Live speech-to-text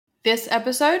This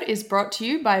episode is brought to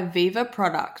you by Viva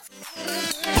Products.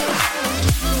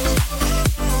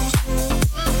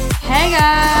 Hey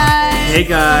guys! Hey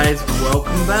guys,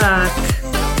 welcome back.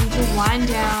 To Wind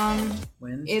Down.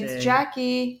 Wednesday. It's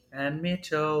Jackie. And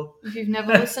Mitchell. If you've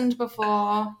never listened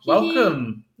before,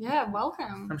 welcome. Yeah,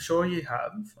 welcome. I'm sure you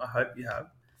have. I hope you have.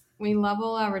 We love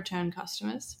all our return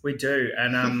customers. We do.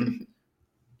 And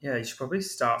yeah, you should probably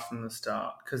start from the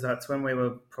start because that's when we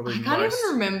were probably I can't even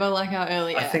remember like our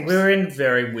early I think we were in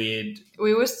very weird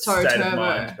We were so state turbo. of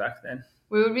mind back then.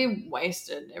 We would be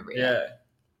wasted every day. Yeah.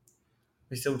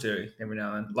 We still do every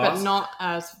now and then. But not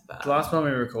as bad. The last one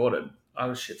we recorded, I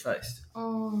was shit-faced.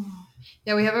 Oh.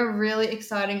 Yeah, we have a really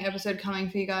exciting episode coming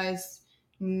for you guys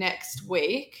next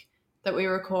week that we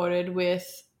recorded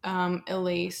with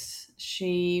Elise.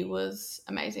 She was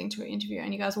amazing to interview,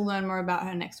 and you guys will learn more about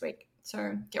her next week.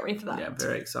 So get ready for that. Yeah, I'm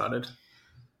very excited.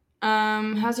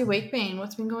 How's your week been?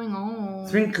 What's been going on?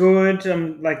 It's been good.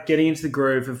 I'm like getting into the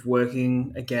groove of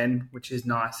working again, which is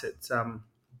nice. It's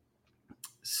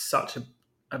such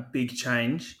a big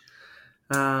change.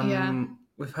 Yeah.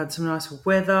 We've had some nice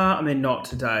weather. I mean, not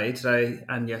today. Today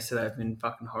and yesterday have been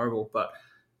fucking horrible, but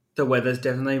the weather's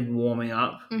definitely warming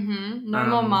up. Mm-hmm. No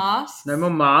more masks. No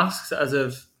more masks as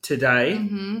of today.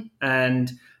 Mm-hmm.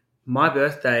 And my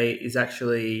birthday is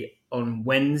actually on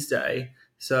Wednesday.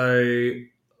 So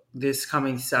this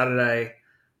coming Saturday,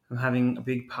 I'm having a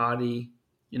big party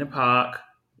in a park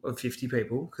of 50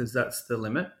 people because that's the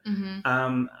limit. Mm-hmm.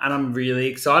 And I'm really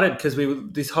excited because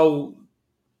this whole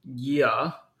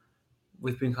year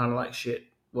we've been kind of like, shit,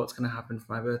 what's going to happen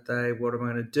for my birthday? What am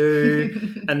I going to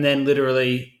do? And then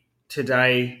literally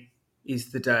today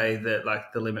is the day that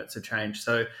like the limits have changed.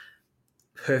 So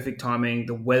perfect timing.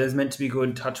 The weather's meant to be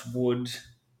good, touch wood.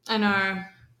 I know.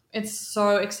 It's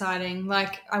so exciting.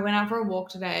 Like, I went out for a walk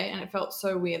today and it felt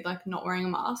so weird, like, not wearing a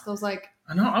mask. I was like...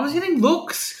 I know. I was getting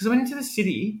looks because I went into the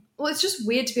city. Well, it's just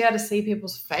weird to be able to see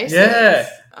people's faces. Yeah.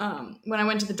 When I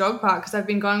went to the dog park, because I've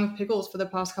been going with Pickles for the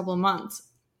past couple of months.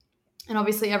 And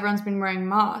obviously everyone's been wearing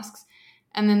masks.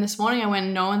 And then this morning I went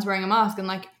and no one's wearing a mask. And,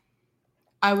 like,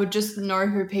 I would just know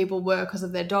who people were because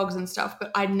of their dogs and stuff. But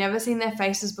I'd never seen their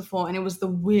faces before. And it was the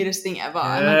weirdest thing ever.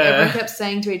 Yeah. And, like, everyone kept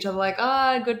saying to each other, like,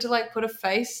 good to, like, put a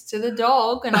face to the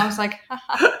dog. And I was like,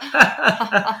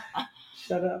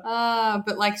 Shut up.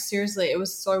 But, like, seriously, it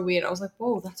was so weird. I was like,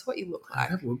 whoa, that's what you look like.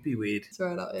 That would be weird.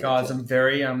 Guys, I'm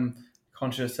very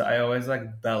conscious that I always,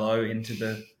 like, bellow into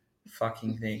the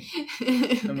fucking thing.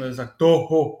 And it was like,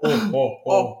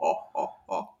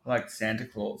 like Santa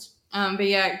Claus. But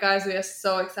yeah, guys, we are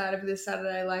so excited for this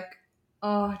Saturday. Like,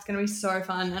 it's going to be so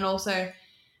fun. And also,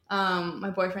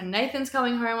 my boyfriend Nathan's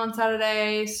coming home on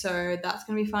Saturday, so that's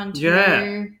going to be fun too.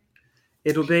 Yeah.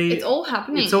 It's all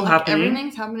happening.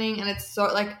 Everything's happening, and it's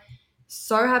so, like,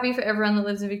 so happy for everyone that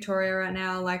lives in Victoria right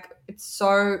now. Like, it's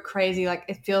so crazy. Like,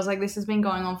 it feels like this has been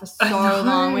going on for so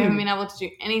long. We haven't been able to do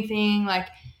anything. Like,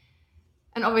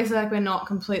 and obviously, like, we're not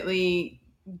completely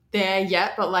there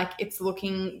yet, but, like, it's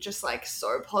looking just, like,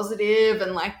 so positive.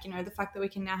 And, like, you know, the fact that we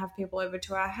can now have people over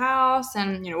to our house,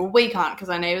 and, you know, we can't because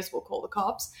our neighbours will call the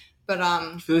cops. But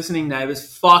if you're listening,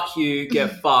 neighbours, fuck you,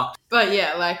 get fucked. But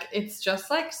yeah, like, it's just,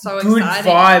 like, so good exciting.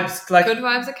 Vibes. Like, good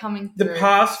vibes are coming through. The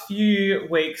past few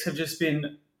weeks have just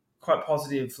been quite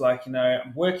positive. Like, you know,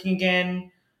 I'm working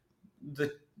again.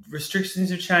 The restrictions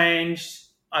have changed.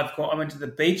 I went to the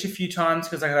beach a few times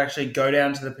because I could actually go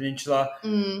down to the peninsula.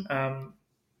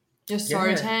 You're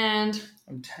so tanned.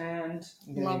 I'm tanned.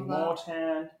 I'm getting Love more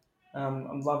tanned.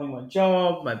 I'm loving my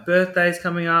job. My birthday's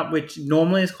coming up, which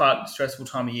normally is quite a stressful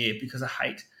time of year because I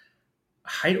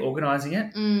hate organising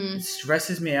it. It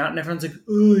stresses me out, and everyone's like,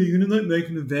 "Oh, you're gonna like make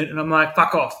an event," and I'm like,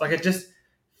 "Fuck off!" Like, it just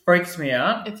freaks me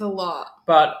out. It's a lot.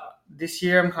 But this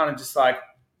year, I'm kind of just like,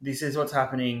 "This is what's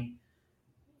happening.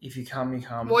 If you come, you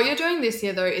come." What you're doing this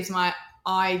year, though, is my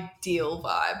ideal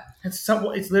vibe.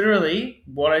 It's literally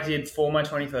what I did for my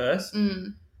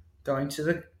 21st. Going to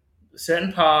the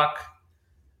certain park.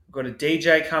 Got a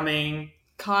DJ coming.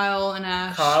 Kyle and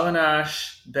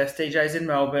Ash. Best DJs in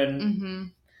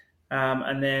Melbourne.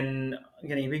 And then I'm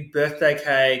getting a big birthday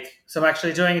cake. So I'm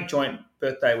actually doing a joint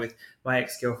birthday with my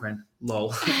ex-girlfriend,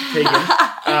 lol,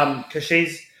 Tegan. Because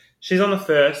she's on the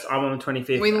 1st, I'm on the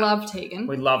 25th. We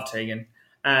love Tegan.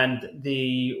 And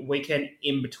the weekend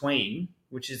in between,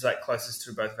 which is like closest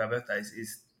to both of our birthdays,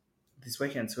 is this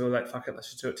weekend. So we were like, fuck it, let's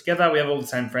just do it together. We have all the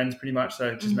same friends pretty much, so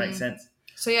it just makes sense.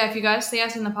 So yeah, if you guys see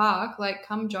us in the park, like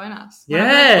come join us.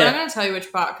 Yeah. We're not going to tell you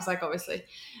which park because like obviously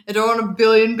I don't want a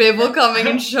billion people coming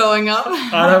and showing up.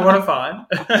 I don't want to find.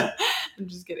 I'm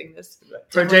just getting this.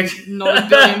 Project. Definitely not a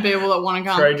billion people that want to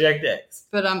come. Project X.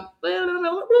 But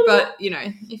you know,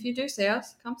 if you do see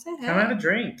us, come say hey. Come have a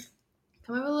drink.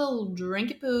 Come have a little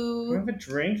drinky poo. Come have a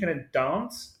drink and a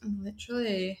dance.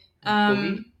 Literally.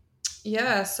 Boogie.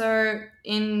 Yeah, so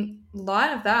in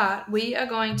light of that, we are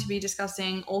going to be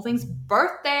discussing all things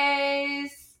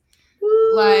birthdays.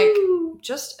 Woo. Like,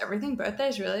 just everything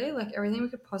birthdays, really. Like, everything we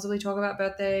could possibly talk about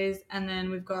birthdays. And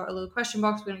then we've got a little question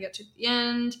box we're going to get to at the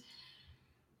end.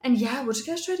 And yeah, we'll just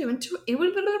get straight into it.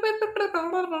 We'll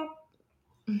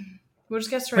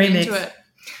just get straight into it.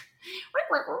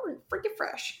 Freaking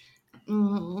fresh.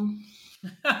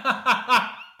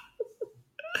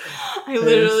 I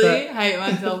literally hate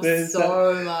myself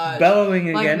so much. Bellowing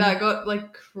again. Like that got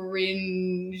like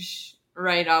cringe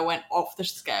radar went off the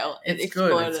scale. It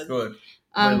exploded. It's good.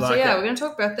 So yeah, we're gonna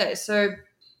talk birthdays. So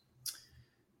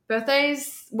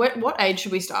birthdays. What age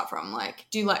should we start from? Like,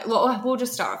 do you like? Well, we'll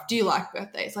just start off. Do you like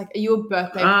birthdays? Like, are you a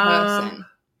birthday person?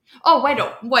 Oh, wait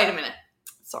a minute.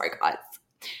 Sorry, guys.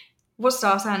 What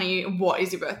star sign are you? What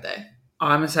is your birthday?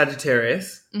 I'm a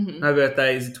Sagittarius. Mm-hmm. My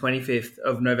birthday is the 25th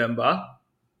of November,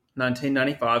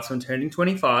 1995. So I'm turning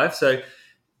 25. So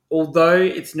although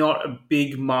it's not a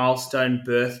big milestone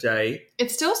birthday,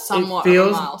 it's still somewhat of a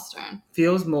milestone.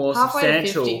 Feels more halfway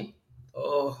substantial. To 50.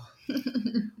 Oh,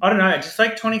 I don't know. Just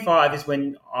like 25 is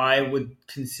when I would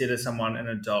consider someone an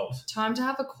adult. Time to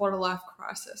have a quarter life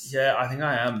crisis. Yeah, I think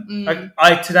I am.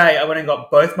 Today I went and got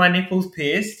both my nipples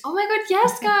pierced. Oh my god,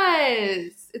 yes,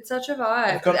 guys! It's such a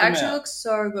vibe. It actually looks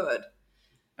so good.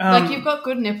 Like you've got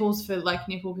good nipples for like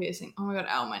nipple piercing. Oh my god,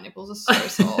 ow, my nipples are so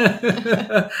sore.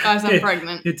 Guys, I'm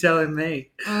pregnant. You're telling me.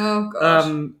 Oh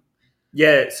gosh.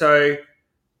 Yeah. So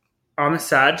I'm a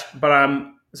Sag,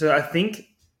 but so I think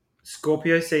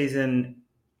Scorpio season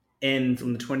ends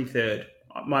on the 23rd,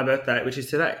 my birthday, which is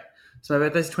today. So my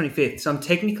birthday's 25th. So I'm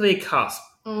technically a cusp.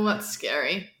 Oh, that's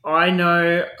scary. I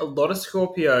know a lot of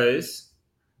Scorpios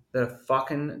that are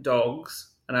fucking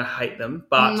dogs, and I hate them.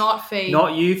 But not Fee.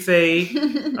 Not you, Fee.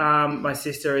 My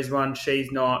sister is one.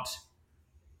 She's not.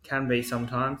 Can be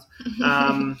sometimes.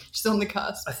 She's on the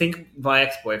cusp. I think my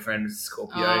ex-boyfriend was a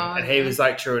Scorpio, and he was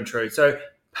like true and true. So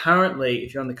apparently,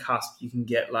 if you're on the cusp, you can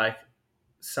get like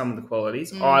some of the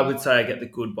qualities. I would say I get the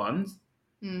good ones,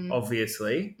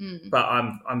 obviously, but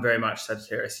I'm very much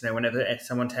Sagittarius. You know, whenever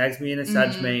someone tags me in a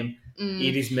Sag meme,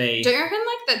 it is me. Don't you reckon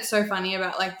like that's so funny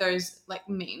about like those like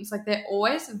memes? Like they're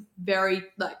always very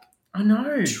like I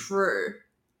know true.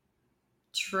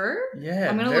 Yeah,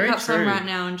 I'm gonna look up some right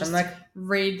now and just like,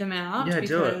 read them out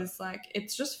because like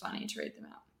it's just funny to read them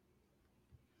out.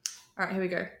 All right, here we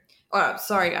go. All right,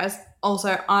 sorry guys.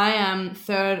 Also, I am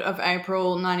 3rd of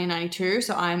April 1992,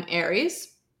 so I'm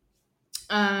Aries.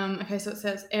 Okay, so it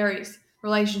says Aries,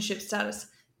 relationship status,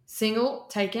 single,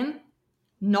 taken,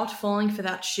 not falling for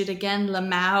that shit again,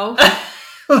 Lamau.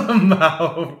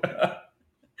 Lamau.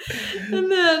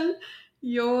 And then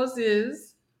yours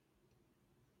is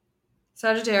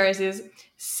Sagittarius is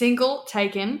single,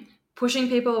 taken, pushing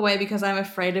people away because I'm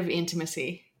afraid of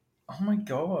intimacy. Oh my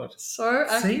god. So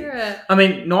accurate. I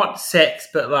mean, not sex,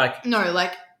 but like... No,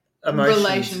 like emotions.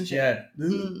 Relationship.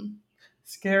 Yeah.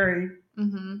 Scary.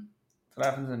 Mm-hmm. What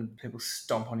happens when people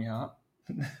stomp on your heart?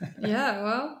 Yeah,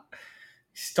 well...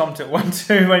 Stomped it one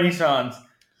too many times.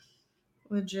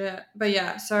 Legit. But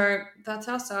yeah, so that's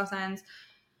our star signs.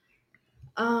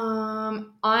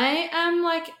 I am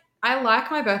like... I like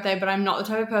my birthday, but I'm not the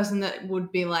type of person that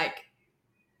would be like...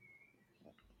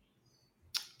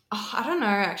 Oh, I don't know,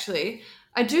 actually.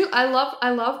 I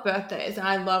love birthdays and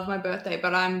I love my birthday,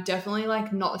 but I'm definitely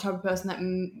like not the type of person that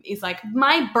is like,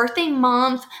 my birthday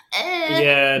month.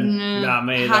 Yeah, nah,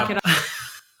 me hack it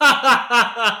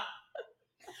up.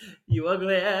 You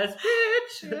ugly ass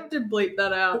bitch. You have to bleep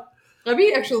that out. That'd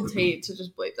be actual tea to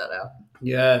just bleep that out.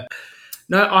 Yeah.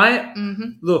 No,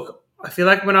 look, I feel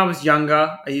like when I was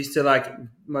younger, I used to like,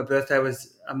 my birthday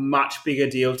was a much bigger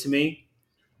deal to me.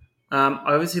 I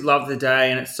obviously love the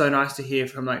day, and it's so nice to hear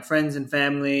from like friends and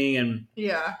family, and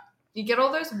yeah, you get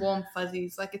all those warm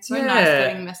fuzzies. Like it's so nice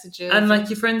getting messages, and like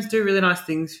your friends do really nice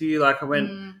things for you. Like I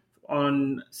went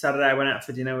on Saturday, I went out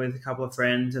for dinner with a couple of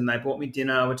friends, and they bought me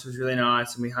dinner, which was really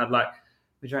nice. And we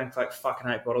drank like fucking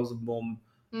 8 bottles of warm.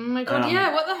 Oh my god!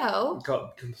 Yeah, what the hell?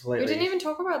 Got completely. We didn't even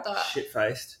talk about that. Shit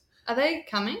faced. Are they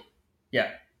coming?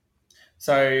 Yeah.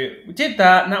 So we did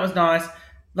that, and that was nice.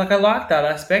 Like I like that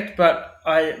aspect, but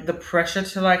the pressure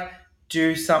to like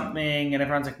do something and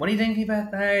everyone's like, what are you doing for your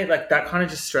birthday? Like that kind of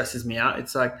just stresses me out.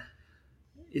 It's like,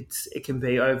 it can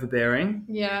be overbearing.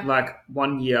 Yeah. Like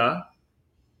one year,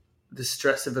 the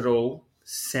stress of it all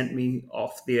sent me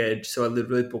off the edge. So I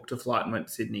literally booked a flight and went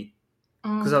to Sydney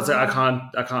because I was like,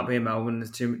 I can't be in Melbourne.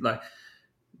 There's too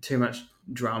much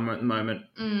drama at the moment.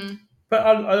 But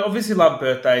I obviously love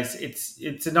birthdays.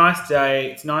 It's a nice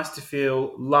day. It's nice to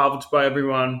feel loved by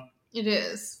everyone. It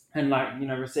is. And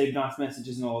receive nice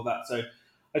messages and all of that. So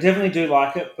I definitely do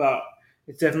like it, but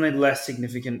it's definitely less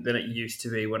significant than it used to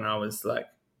be when I was like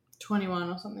 21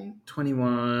 or something.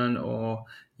 21 or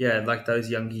like those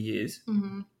younger years.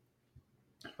 Mm-hmm.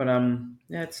 But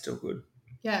it's still good.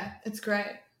 Yeah, it's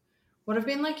great. What have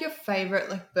been like your favorite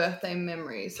like birthday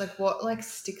memories? Like what like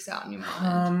sticks out in your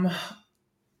mind?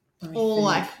 Or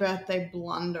like birthday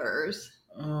blunders.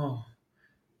 Oh,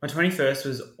 my 21st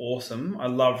was awesome. I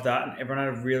loved that, and everyone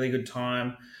had a really good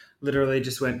time. Literally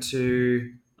just went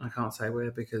to, I can't say where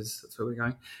because that's where we're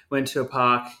going. Went to a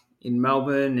park in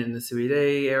Melbourne in the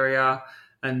CBD area,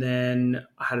 and then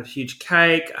I had a huge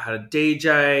cake. I had a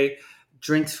DJ,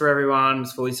 drinks for everyone. It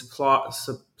was fully supplied.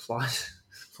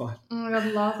 Oh my God,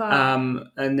 love that.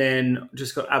 And then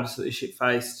just got absolutely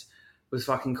shit-faced. Was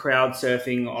fucking crowd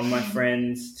surfing on my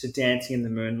friends to Dancing in the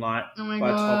Moonlight by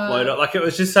Top Loader. Like, it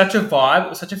was just such a vibe. It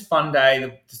was such a fun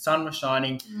day. The sun was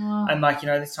shining. Wow. And, like,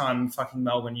 this time in fucking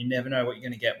Melbourne, you never know what you're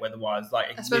going to get weather-wise.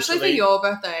 Like, especially for your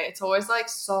birthday. It's always, like,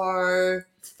 so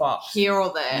fucked. Here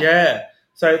or there. Yeah.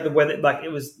 So the weather, like,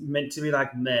 it was meant to be,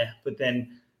 like, meh. But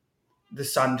then the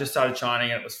sun just started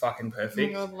shining and it was fucking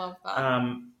perfect. Oh my God, love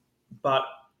that. But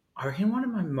I reckon one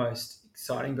of my most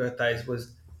exciting birthdays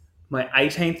was my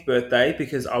 18th birthday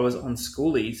because I was on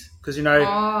schoolies. Because,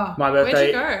 my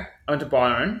birthday... Where'd you go? I went to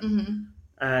Byron.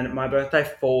 Mm-hmm. And my birthday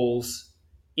falls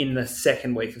in the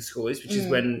second week of schoolies, which is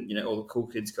when, all the cool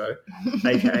kids go,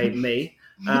 a.k.a. me.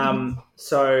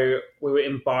 So we were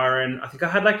in Byron. I think I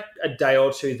had, like, a day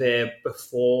or two there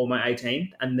before my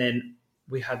 18th. And then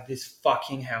we had this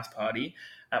fucking house party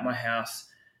at my house.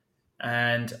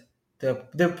 And there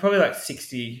were probably, like,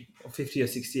 50 or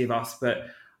 60 of us, but...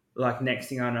 Like, next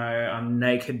thing I know, I'm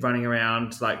naked running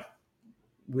around, like,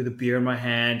 with a beer in my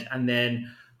hand. And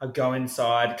then I go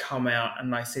inside, come out,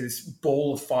 and I see this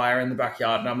ball of fire in the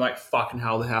backyard. And I'm like, fucking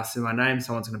hell, the house is in my name.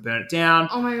 Someone's going to burn it down.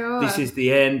 Oh, my God. This is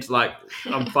the end. Like,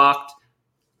 I'm fucked.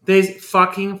 There's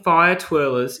fucking fire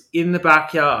twirlers in the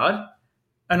backyard.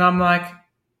 And I'm like,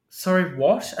 sorry,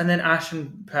 what? And then Ash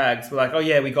and Pags were like, oh,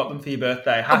 yeah, we got them for your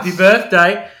birthday. Happy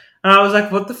birthday. And I was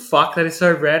like, what the fuck? That is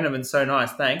so random and so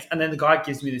nice. Thanks. And then the guy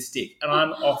gives me the stick and I'm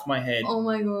off my head. Oh,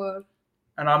 my God.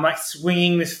 And I'm like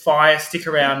swinging this fire stick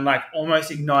around, like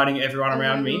almost igniting everyone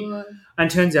around me. God.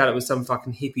 And turns out it was some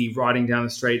fucking hippie riding down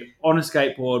the street on a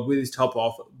skateboard with his top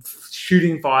off,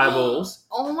 shooting fireballs.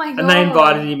 Oh, my God. And they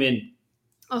invited him in.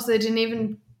 Oh, so they didn't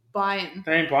even buy him?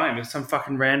 They didn't buy him. It was some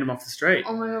fucking random off the street.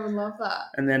 Oh, my God, I love that.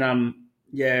 And then,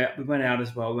 we went out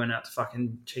as well. We went out to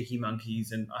fucking Cheeky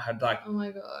Monkeys and I had like... Oh,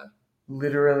 my God.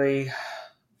 Literally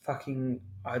fucking,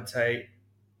 I'd say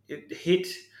it hit,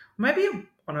 maybe, I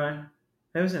don't know,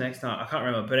 maybe it was the next night, I can't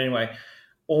remember. But anyway,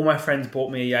 all my friends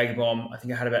bought me a Jaeger bomb. I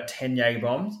think I had about 10 Jaeger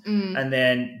bombs. And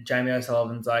then Jamie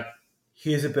O'Sullivan's like,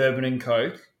 here's a bourbon and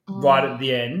Coke right at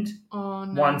the end. Oh,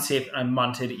 no. One sip and I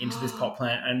munted into this pot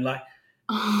plant. And like,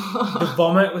 the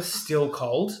vomit was still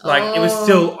cold. Like, it was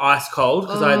still ice cold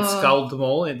because I had sculled them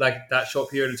all in like that short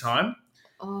period of time.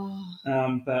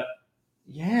 But...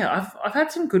 yeah, I've had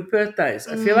some good birthdays.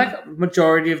 I feel like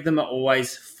majority of them are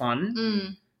always fun.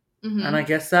 Mm-hmm. And I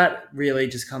guess that really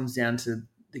just comes down to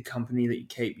the company that you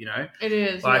keep, It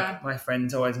is, like, my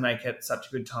friends always make it such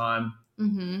a good time.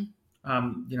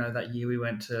 Mm-hmm. That year we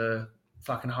went to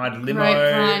fucking hide a limo.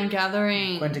 Grapevine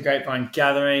Gathering. Went to Grapevine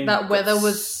Gathering. That weather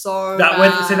was so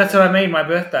bad. See, that's what I mean, my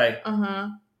birthday. Uh-huh.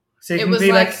 So it can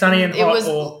be like sunny and hot. It was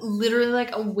literally like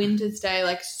a winter's day,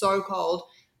 like so cold.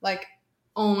 Like,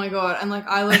 oh my God. And like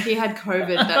I lucky had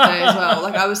COVID that day as well.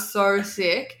 Like I was so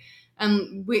sick.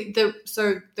 And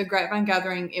the Grapevine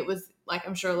Gathering, it was like,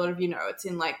 I'm sure a lot of you know, it's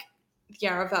in like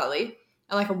Yarra Valley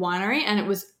at like a winery, and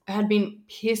it had been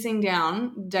pissing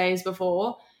down days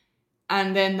before.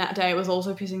 And then that day it was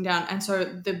also pissing down. And so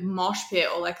the mosh pit,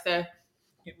 or like the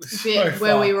bit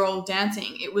where we were all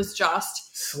dancing, it was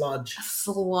just sludge.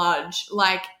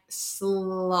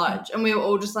 And we were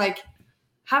all just like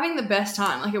having the best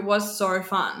time. Like, it was so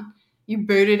fun. You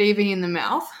booted Evie in the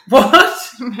mouth.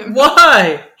 What? Remember?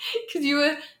 Why? Because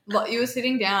you were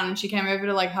sitting down and she came over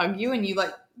to like hug you, and you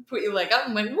like put your leg up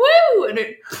and went woo, and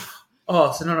it.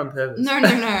 Oh, so not on purpose. No.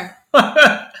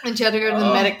 And she had to go to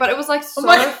the medic, but it was like so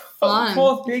fun.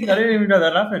 Poor thing. I didn't even know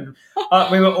that happened.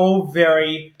 We were all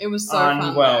very it was so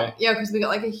unwell. Fun, yeah, because we got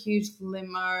like a huge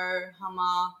limo,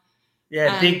 Hummer,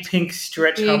 Yeah, big pink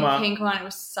stretch big Hummer. pink one. It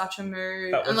was such a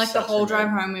mood. That was And like the such a whole drive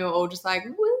mood. home, we were all just like,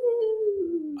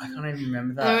 woo. I can't even remember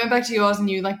And then we that. went back to yours, and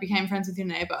you like became friends with your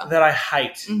neighbor. That I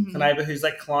hate. Mhm. The neighbour who's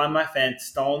like climbed my fence,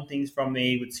 stolen things from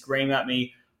me, would scream at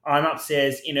me. I'm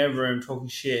upstairs in her room talking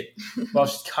shit while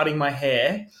she's cutting my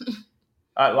hair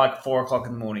at like 4 o'clock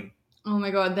in the morning. Oh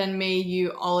my god! Then me,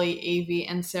 you, Ollie, Evie,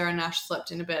 and Sarah Nash slept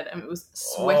in a bed, and it was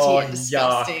sweaty Oh, and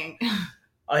disgusting.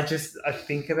 I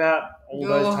think about all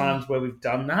those Oh. times where we've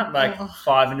done that, like Oh.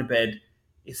 5 in a bed.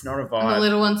 It's not a And the vibe.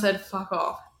 little one said, "Fuck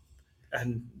off."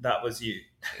 And that was you.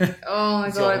 Oh my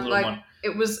It's your god! little Like one.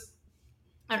 it was.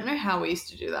 I don't know how we used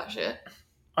to do that shit.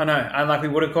 I know. And like we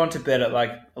would have gone to bed at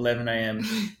like 11 a.m.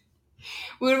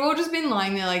 We would have all just been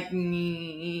lying there like,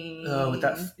 Oh,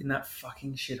 in that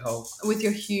fucking shithole. with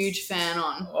your huge fan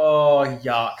on. Oh,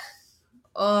 yuck.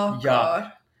 Oh Yuck.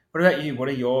 god. What about you? What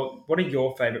are your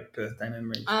favourite birthday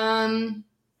memories?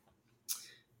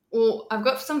 Well, I've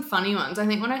got some funny ones. I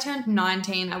think when I turned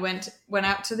 19, I went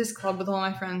out to this club with all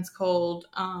my friends called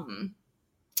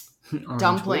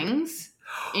Dumplings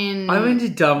in I went to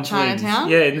Dumplings. Chinatown.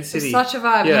 Yeah, in the It city. was such a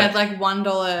vibe. Yeah. It had like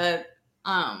 $1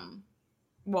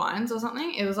 wines or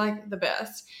something. It was like the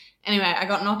best. Anyway, I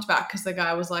got knocked back because the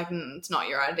guy was like, "It's not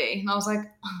your ID." And I was like,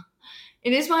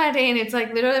 "It is my ID, and it's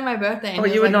like literally my birthday." And Oh, he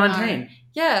was you were like, 19. "No."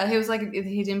 Yeah, he was like,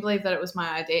 he didn't believe that it was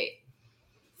my ID.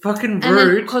 Fucking And then,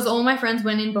 rude. because all my friends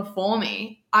went in before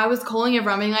me, I was calling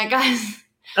everyone being like, "Guys,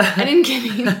 I didn't get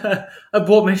in."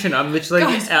 Abort mission. I'm literally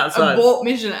Guys, outside. abort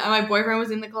mission. And my boyfriend was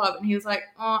in the club, and he was like,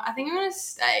 "Oh, I think I'm going to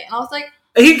stay." And I was like,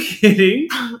 Are you kidding?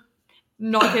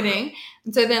 not kidding.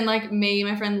 And so then like me,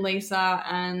 my friend Lisa,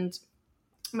 and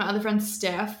my other friend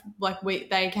Steph, like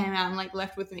they came out and like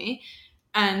left with me,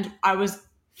 and I was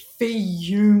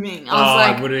fuming. I was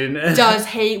like, I wouldn't. does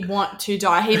he want to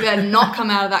die? He better not come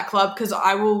out of that club because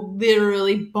I will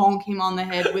literally bonk him on the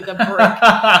head with a brick.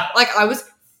 Like I was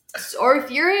so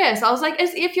furious. I was like,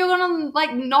 as if you're gonna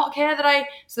like not care that I.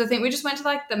 So I think we just went to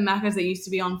like the Macca's that used to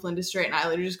be on Flinders Street, and I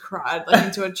literally just cried like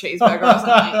into a cheeseburger or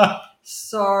something.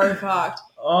 So fucked.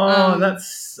 Oh, that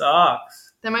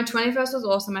sucks. Then my 21st was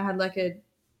awesome. I had like a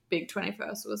big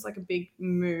 21st. It was like a big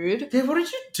mood. Yeah, what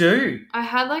did you do? I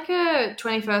had like a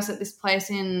 21st at this place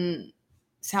in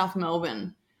South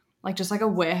Melbourne, like just like a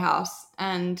warehouse,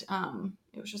 and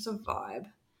it was just a vibe.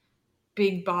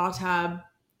 Big bar tab.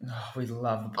 Oh, we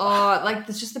love. Oh, like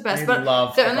it's just the best. We But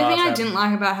love the the only bar thing I tab. didn't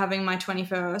like about having my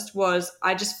 21st was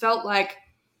I just felt like,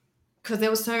 because there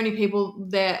were so many people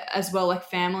there as well, like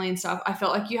family and stuff, I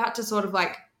felt like you had to sort of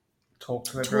like Talk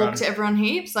to everyone.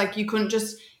 heaps. Like you couldn't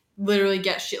just literally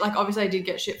get shit. Like obviously I did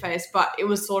get shit faced, but it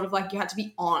was sort of like you had to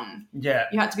be on. Yeah.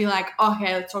 You had to be like,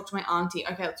 okay, let's talk to my auntie.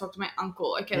 Okay, let's talk to my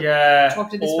uncle. Okay, Yeah. talk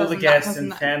to this all person, the that guests person,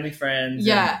 and that- family friends.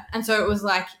 yeah. And so it was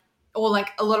like, or like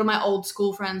a lot of my old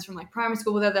school friends from like primary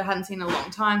school were there that I hadn't seen in a long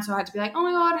time. So I had to be like, oh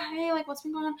my God, hey, like what's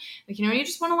been going on? Like, you know, you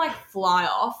just want to like fly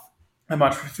off. I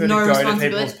much prefer No to go to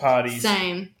responsibility. people's parties.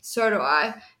 Same. So do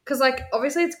I. Because like,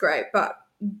 obviously it's great, but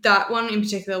that one in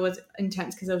particular was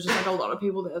intense because there was just like a lot of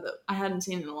people there that I hadn't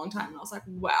seen in a long time. And I was like,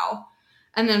 wow.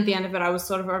 And then at the end of it, I was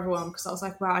sort of overwhelmed because I was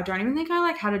like, wow, I don't even think I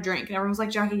like had a drink. And everyone was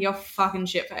like, Jackie, you're fucking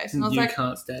shit-faced. And I was You like,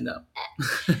 can't stand up.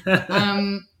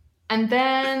 and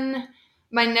then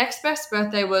my next best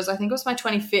birthday was, I think it was my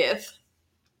 25th.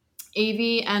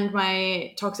 Evie and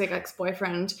my toxic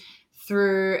ex-boyfriend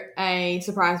threw a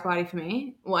surprise party for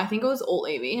me. Well, I think it was all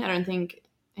Evie. I don't think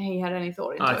he had any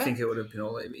thought into it. I think it would have been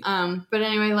all Evie. But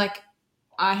anyway, like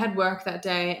I had work that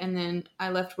day, and then I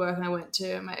left work and I went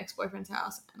to my ex-boyfriend's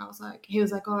house, and I was like, he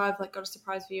was like, oh, I've like got a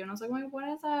surprise for you, and I was like, wait, what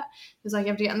is that? He was like,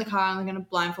 you have to get in the car and they're gonna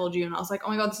blindfold you, and I was like, oh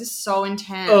my God, this is so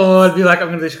intense. Oh, I'd be like,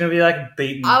 just gonna be like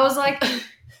beaten. I was like,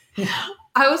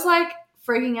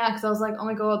 freaking out because I was like, oh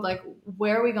my God, like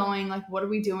where are we going? Like what are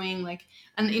we doing? Like,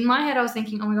 and in my head I was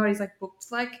thinking, oh my God, he's like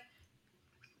booked like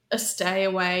a stay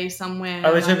away somewhere.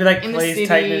 I was gonna be like, in the please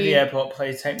take me to city. the airport.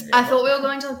 Please take me to the I airport. thought we were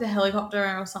going to like the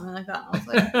helicopter or something like that. And I was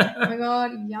like, oh my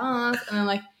God, yes. And then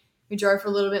like we drove for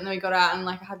a little bit and then we got out and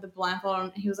like I had the blindfold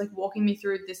on. He was like walking me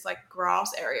through this like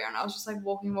grass area and I was just like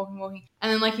walking.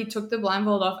 And then like he took the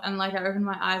blindfold off and like I opened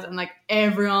my eyes and like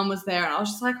everyone was there and I was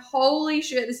just like, holy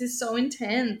shit, this is so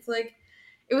intense. Like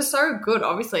it was so good,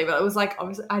 obviously, but it was like,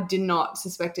 obviously I did not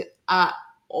suspect it at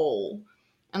all.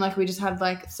 And like we just had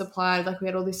like supplied, like we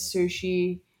had all this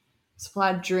sushi,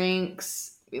 supplied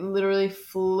drinks. We literally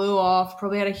flew off,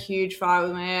 probably had a huge fight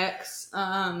with my ex,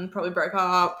 probably broke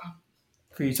up.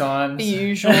 A few times. The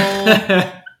usual. But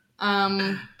yeah,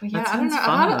 That I don't know. sounds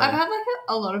fun, I've though. had like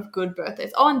a lot of good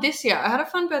birthdays. Oh, and this year I had a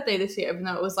fun birthday this year, even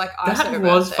though it was like That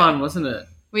was fun, wasn't it?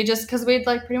 We just because we'd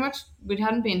like pretty much we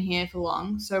hadn't been here for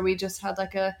long, so we just had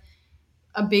like a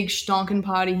a big stonking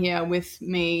party here with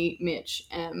me, Mitch,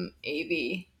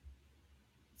 Evie.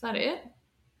 Is that it?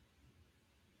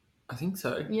 I think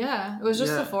so. Yeah, it was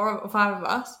just the 4 or 5 of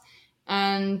us,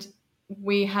 and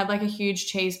we had like a huge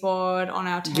cheese board on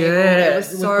our table. Yeah, it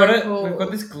was so cool. We've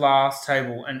got this glass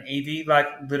table, and Evie like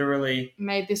literally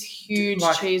made this huge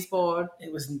cheese board.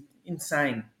 It was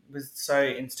insane. It was so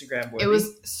Instagram worthy. It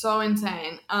was so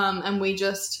insane, and we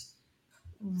just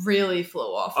really flew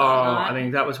off. I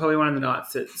think that was probably one of the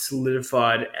nights that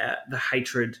solidified the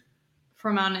hatred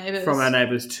from our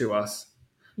neighbors to us.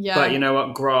 Yeah, but you know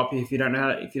what? Grow up. If you don't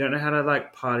know how to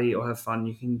like party or have fun,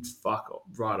 you can fuck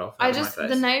right off.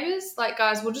 The neighbors, like,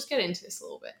 guys, we'll just get into this a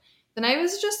little bit. The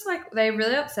neighbors are just like, they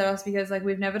really upset us because like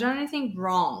we've never done anything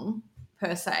wrong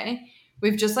per se.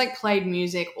 We've just like played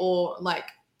music or like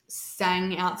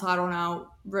sang outside on our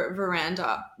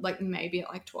veranda, like maybe at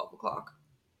like 12 o'clock,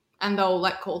 and they'll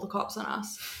like call the cops on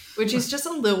us, which is just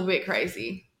a little bit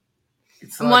crazy.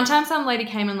 And one time some lady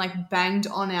came and like banged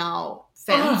on our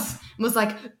fence and was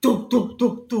like, doof, doof,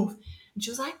 doof, doof. And she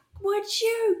was like, would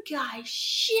you guys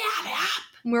shut up?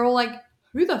 And we're all like,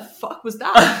 who the fuck was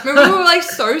that? Remember, we were like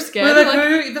so scared. We're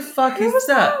like, who the fuck is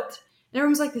that? And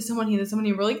everyone was like, there's someone here.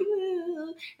 We're like,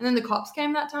 ugh. And then the cops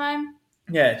came that time.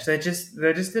 Yeah, they're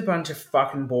just a bunch of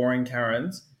fucking boring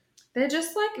Karens. They're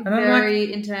just like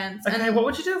very intense. Okay, what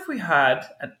would you do if we had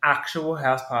an actual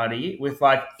house party with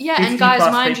like 50 and guys,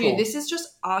 mind people? you, this is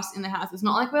just us in the house. It's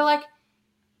not like we're like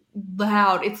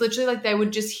loud. It's literally like they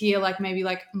would just hear like maybe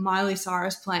like Miley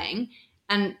Cyrus playing,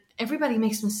 and everybody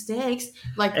makes mistakes.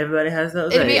 Like everybody has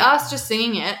those. It'd be us just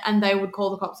singing it, and they would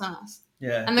call the cops on us.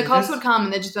 Yeah, and the cops would come,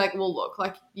 and they'd just be like, "Well, look,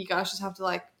 like you guys just have to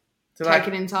like take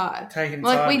it inside."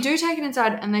 Like we do take it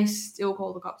inside, and they still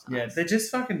call the cops on us. Yeah, they're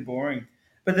just fucking boring.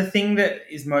 But the thing that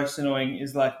is most annoying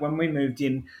is like when we moved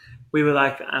in, we were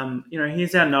like,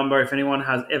 here's our number. If anyone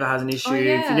ever has an issue,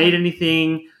 if you need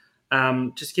anything,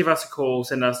 just give us a call,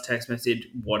 send us a text message,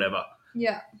 whatever.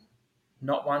 Yeah.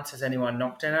 Not once has anyone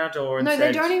knocked on our door and said... No,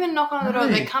 they don't even knock on the door.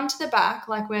 They come to the back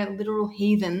like we're literal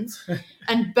heathens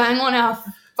and bang on our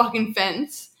fucking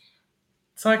fence.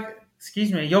 It's like,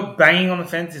 excuse me, your banging on the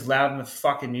fence is louder than the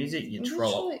fucking music, you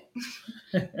trollop.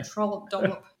 Trollop,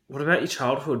 dollop. What about your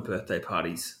childhood birthday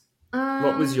parties?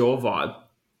 What was your vibe?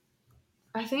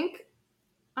 I think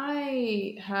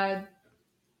I can't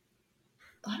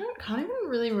even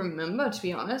really remember, to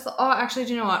be honest. Oh, actually,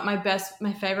 do you know what? My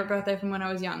favorite birthday from when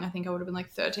I was young, I think I would have been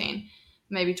like 13,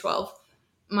 maybe 12.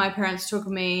 My parents took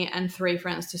me and 3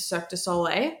 friends to Cirque du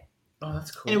Soleil. Oh,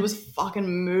 that's cool. And it was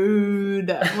fucking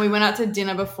mood. We went out to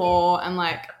dinner before and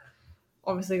like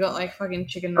obviously got like fucking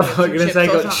chicken nuggets and chips or something.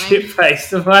 I was going to say got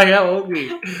shit-faced. I'm like, how old are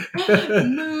you?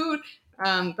 Mood.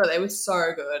 But they were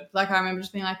so good. Like I remember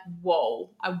just being like,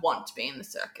 whoa, I want to be in the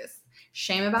circus.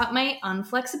 Shame about my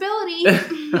unflexibility.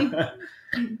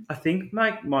 I think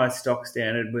like my stock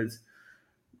standard was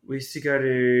we used to go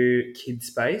to Kids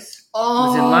Space.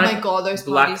 Oh my god, those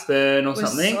Blackburn or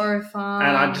something. So fun.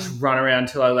 And I'd just run around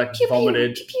till I like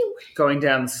vomited, going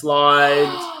down the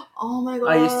slides. Oh my god.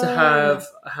 I used to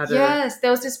Yes, there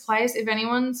was this place, if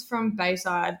anyone's from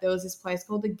Bayside, there was this place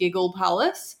called the Giggle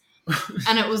Palace.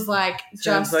 And it was like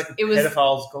just like it was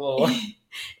pedophiles galore.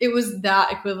 It was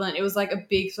that equivalent. It was like a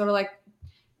big sort of like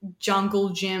jungle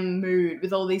gym mood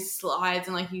with all these slides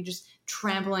and like you just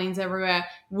trampolines everywhere.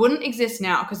 Wouldn't exist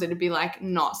now because it'd be like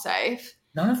not safe.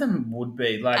 None of them would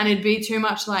be like, and it'd be too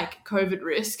much like COVID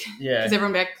risk. Yeah, because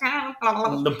everyone would be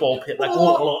like the ball pit, like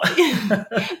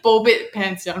ball pit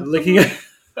pants down, licking it.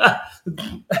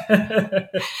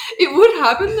 It would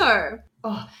happen though.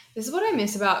 Oh, this is what I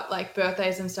miss about like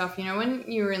birthdays and stuff. You know, when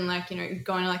you were in like,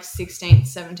 going to like 16th,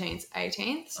 17th,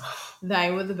 18th,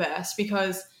 they were the best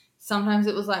because sometimes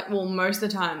it was like, well, most of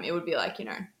the time it would be like,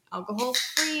 alcohol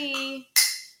free.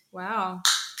 Wow.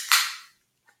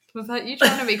 Was that you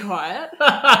trying to be quiet?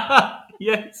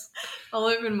 Yes. I'll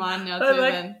open mine now too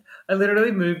then. I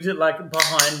literally moved it like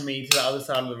behind me to the other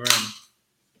side of the room.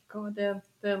 God,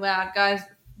 they're loud. Guys,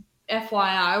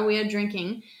 FYI, we are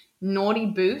drinking Naughty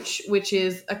Booch, which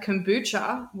is a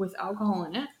kombucha with alcohol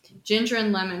in it, ginger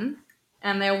and lemon,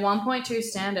 and they're 1.2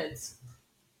 standards,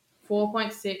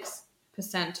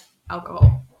 4.6%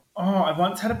 alcohol. Oh, I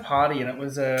once had a party and it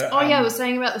was a... I was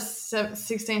saying about the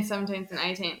 16th, 17th, and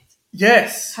 18th.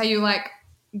 Yes. How you like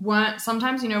weren't...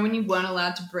 Sometimes, when you weren't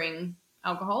allowed to bring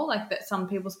alcohol, like that some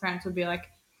people's parents would be like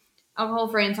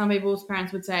alcohol-free and some people's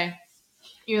parents would say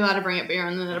you're allowed to bring it beer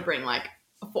and then allowed to bring like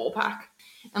a 4-pack.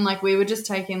 And, like, we would just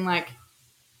take in, like,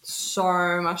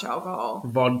 so much alcohol.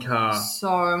 Vodka.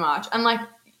 So much. And, like,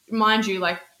 mind you,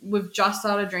 like, we've just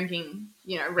started drinking,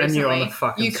 recently. And you're on the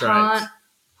fucking You can't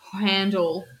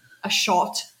handle a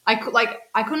shot I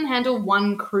couldn't handle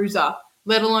one cruiser,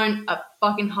 let alone a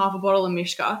fucking half a bottle of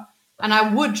Mishka. And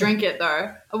I would drink it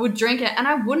though. I would drink it and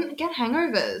I wouldn't get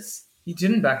hangovers. You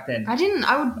didn't back then. I didn't.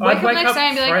 I would I'd wake up next day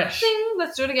and be fresh. like, "Ding,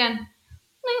 let's do it again.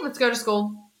 Ding, let's go to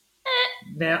school.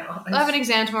 Now, I have an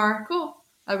exam tomorrow. Cool.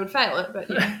 I would fail it, but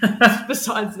that's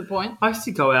besides the point. I used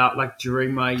to go out like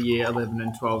during my year 11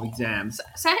 and 12 exams,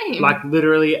 Same. like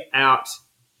literally out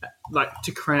like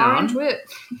to Crown Orange whip.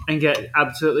 and get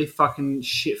absolutely fucking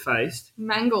shit-faced,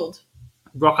 Mangled.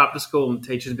 rock up to school and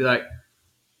teachers would be like,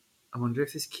 I wonder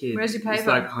if this kid Where's your paper? is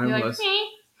like You're homeless. like, "Meh."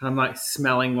 And I'm like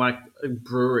smelling like a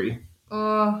brewery.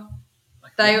 Oh,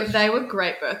 Like, they were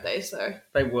great birthdays though.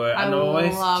 They were. I And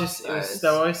always love just, those. they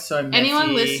were always so messy.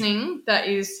 Anyone listening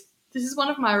this is one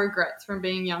of my regrets from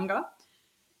being younger.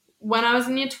 When I was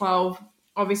in year 12,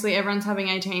 obviously everyone's having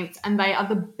 18th and they are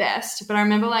the best. But I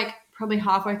remember like probably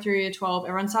halfway through year 12,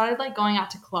 everyone started like going out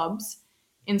to clubs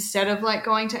instead of like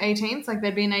going to 18th. Like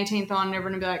there'd be an 18th on and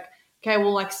everyone would be like, okay,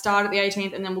 we'll like start at the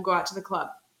 18th and then we'll go out to the club.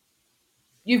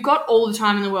 You've got all the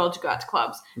time in the world to go out to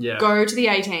clubs. Yeah. Go to the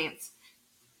 18th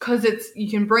because you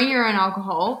can bring your own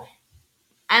alcohol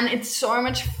and it's so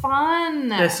much fun.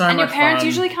 There's so and your much parents fun.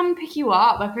 usually come and pick you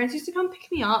up. My parents used to come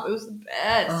pick me up. It was the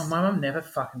best. Oh, my mum never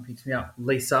fucking picks me up.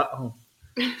 Lisa. Oh.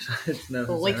 It's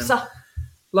never Lisa.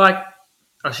 Like,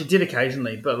 she did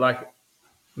occasionally, but like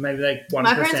maybe like 1%.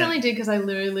 My parents only did because I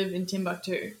literally live in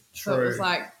Timbuktu. So it was True.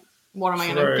 like, what am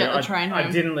I going to get the train home? I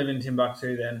didn't live in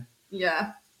Timbuktu then.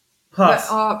 Yeah. Plus,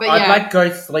 but I'd yeah. like go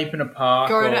sleep in a park.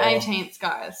 Go or, to 18th,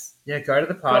 guys. Yeah, go to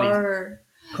the parties. Go.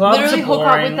 Clubs Literally are hook up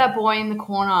boring. with that boy in the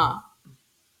corner. I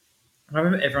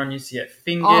remember everyone used to get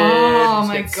fingered. Oh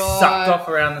used to my get God. Sucked off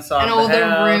around the side And of all the the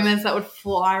house. rumours that would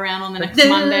fly around on the next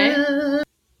Monday.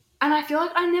 And I feel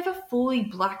like I never fully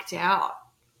blacked out.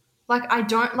 Like, I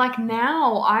don't, like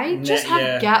now, I just have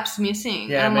yeah. gaps missing.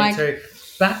 Yeah, and me I'm like, too.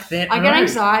 Back then, I get know.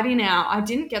 anxiety now. I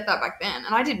didn't get that back then.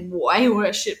 And I did way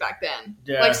worse shit back then.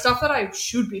 Yeah. Like, stuff that I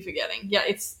should be forgetting. Yeah,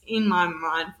 it's in my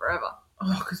mind forever.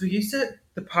 Oh, because we used to,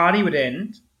 the party would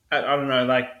end at, I don't know,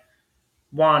 like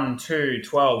 1, 2,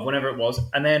 12, whenever it was.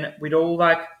 And then we'd all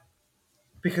like,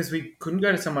 because we couldn't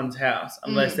go to someone's house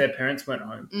unless their parents weren't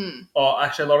home. Mm. Or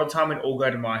actually, a lot of the time we'd all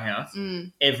go to my house.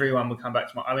 Mm. Everyone would come back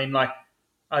to my, I mean, like,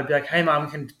 I'd be like, hey,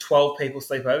 Mum, can 12 people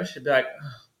sleep over? She'd be like,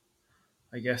 oh,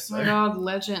 I guess so. Oh my God,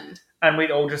 legend. And we'd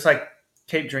all just like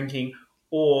keep drinking,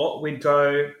 or we'd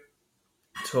go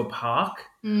to a park,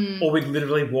 or we'd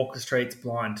literally walk the streets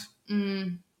blind.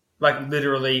 Like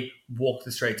literally walk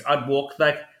the streets. I'd walk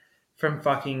like from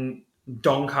fucking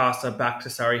Doncaster back to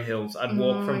Surrey Hills. I'd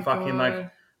walk from fucking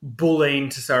like Bulleen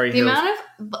to Surrey Hills.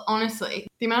 Honestly,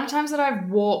 the amount of times that I've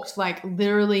walked like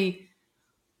literally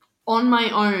on my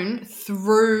own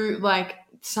through like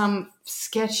some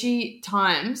sketchy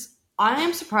times, I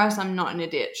am surprised I'm not in a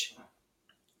ditch.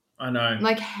 I know.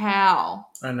 Like how?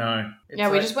 I know. It's Yeah,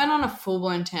 we like- just went on a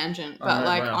full-blown tangent. But know,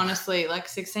 like wow. honestly, like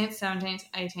 16th, 17th,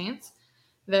 18th,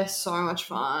 they're so much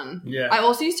fun. Yeah. I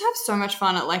also used to have so much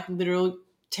fun at like literal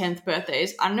 10th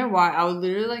birthdays. I don't know why. I would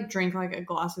literally like drink like a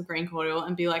glass of green cordial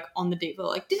and be like on the deep low,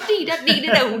 like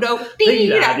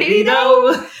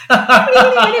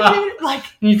like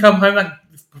And you come home like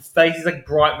face is like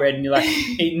bright red and you're like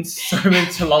eating so many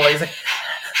lollies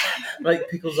like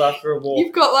pickles after a walk.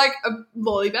 you've got like a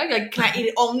lolly bag, like can I eat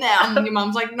it all now? And your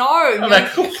mum's like, no. You're I'm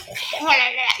like, like,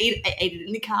 I ate it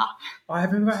in the car. I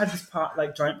remember I had this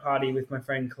joint party with my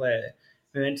friend Claire.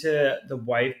 We went to the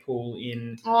wave pool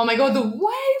in Oh my God,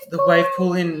 the wave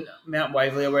pool. in Mount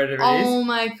Waverley or wherever it is. Oh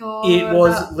my God. It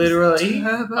was that literally,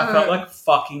 turbo. I felt like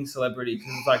fucking celebrity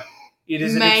because it's like, it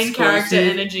is Main an character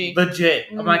exclusive, energy. legit.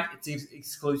 Mm. I'm like, it's an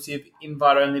exclusive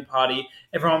invite only party.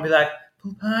 Everyone would be like,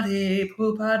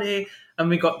 pool party. And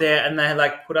we got there and they had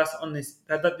like put us on this,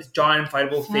 they had like this giant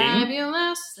inflatable thing.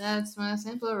 Fabulous. That's my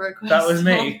simple request. That was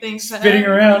me All things spinning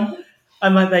forever. around.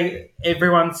 And like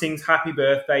everyone sings happy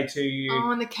birthday to you.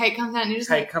 Oh, and the cake comes out and you just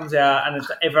Cake like, comes out and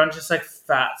it's everyone's just like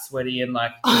fat, sweaty and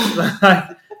like, just,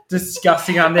 like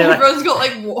disgusting on there. Like, everyone's got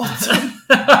like water.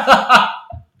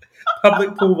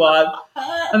 public pool vibe.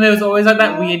 And there was always like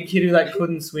that weird kid who like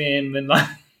couldn't swim and like,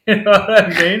 you know what I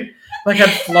mean? Like had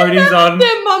floaties on.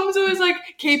 Their mum's always like,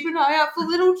 keep an eye out for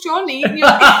little Johnny. And you're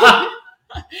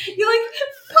like,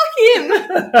 fuck him.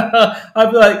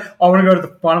 I'd be like, I want to go to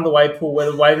the front of the wave pool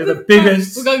where the waves are the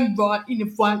biggest. We're going right in the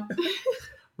front.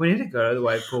 We need to go to the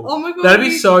wave pool. Oh my God. That'd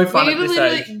be so fun we at need to this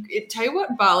literally tell you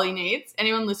what Bali needs.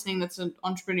 Anyone listening that's an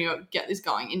entrepreneur, get this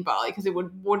going in Bali because it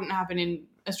wouldn't happen in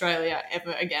Australia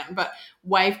ever again. But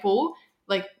wave pool,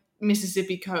 like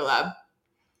Mississippi collab,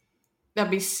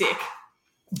 that'd be sick.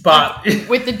 But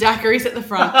With the daiquiris at the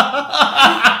front.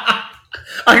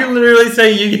 I can literally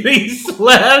say you getting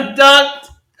slam dunked.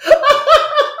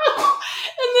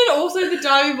 And then also the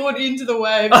diving board into the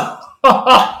waves.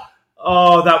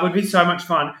 Oh, that would be so much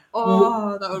fun.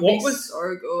 Oh, that would be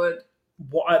so good.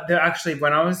 Actually,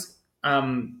 when I was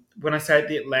when I stayed at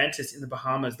the Atlantis in the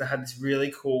Bahamas, they had this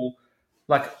really cool,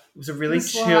 like it was a really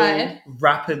chill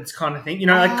rapids kind of thing. You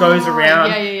know, like goes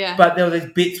around. Yeah. But there were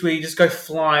these bits where you just go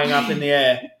flying up in the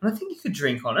air, and I think you could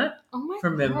drink on it. Oh my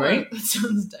from memory. That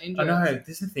sounds dangerous. I know.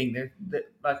 This is the thing.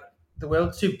 Like the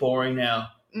world's too boring now.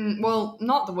 Well,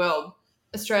 not the world.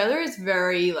 Australia is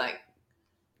very like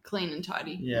clean and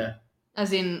tidy. Yeah.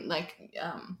 As in like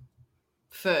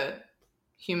for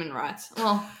human rights.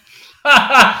 Well,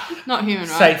 not human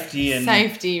rights.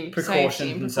 Safety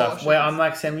precautions and stuff. Where I'm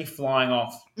like, send me flying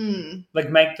off. Like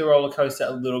make the roller coaster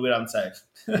a little bit unsafe.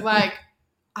 Like,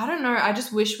 I don't know. I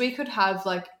just wish we could have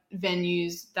like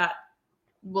venues that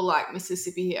were like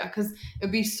Mississippi here because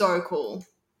it'd be so cool.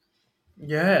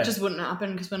 Yeah. It just wouldn't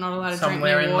happen because we're not allowed to drink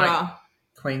near water. Like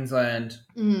Queensland.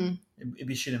 It'd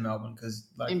be shit in Melbourne because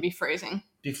like it'd be freezing.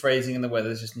 And the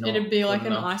weather's just not. It'd be like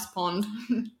an ice pond.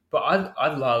 But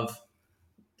I love,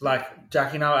 like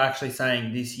Jackie and I were actually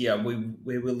saying this year we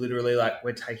were literally like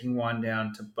we're taking wine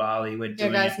down to Bali. We're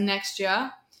doing guys. Next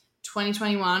year,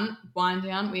 2021 wine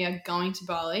down. We are going to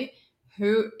Bali.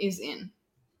 Who is in?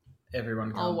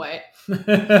 Everyone. I'll wait. Do you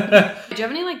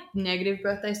have any like negative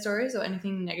birthday stories or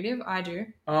anything negative? I do.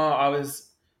 The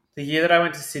year that I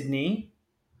went to Sydney.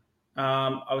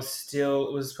 I was still.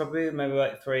 It was probably maybe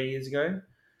like 3 years ago.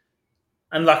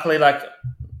 And luckily, like,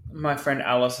 my friend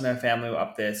Alice and her family were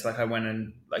up there, so, like, I went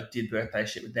and, like, did birthday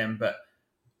shit with them. But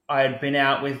I had been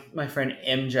out with my friend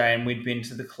MJ, and we'd been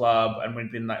to the club, and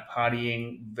we'd been, like,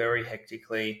 partying very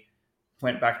hectically.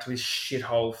 Went back to his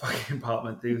shithole fucking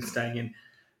apartment that he was staying in. It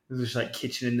was just, like,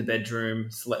 kitchen in the bedroom,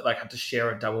 like, had to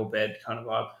share a double bed kind of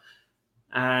vibe.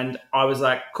 And I was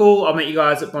like, cool, I'll meet you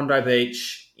guys at Bondi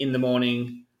Beach in the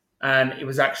morning. And it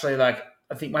was actually, like,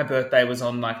 I think my birthday was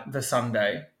on, like, the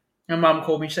Sunday. And Mum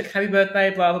called me. She's like, happy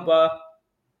birthday, blah, blah, blah.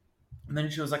 And then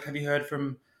she was like, have you heard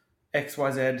from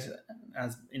XYZ,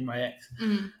 as in my ex?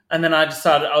 And then I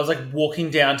was like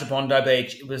walking down to Bondi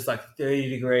Beach. It was like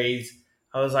 30 degrees.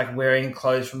 I was like wearing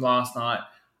clothes from last night.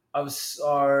 I was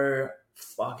so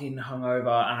fucking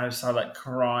hungover and I just started like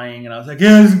crying and I was like, he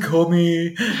hasn't called me.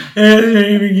 He doesn't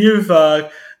even give a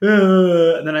fuck.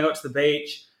 And then I got to the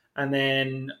beach. And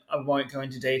then I won't go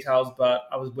into details, but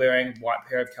I was wearing a white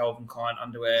pair of Calvin Klein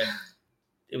underwear.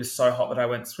 It was so hot that I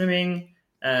went swimming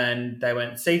and they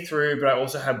went see-through, but I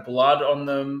also had blood on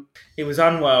them. It was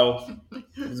unwell.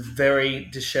 It was a very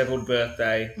disheveled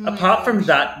birthday. Apart from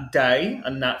that day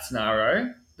and that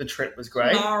scenario, the trip was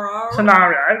great.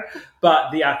 Scenario.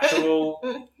 But my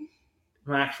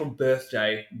actual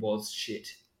birthday was shit.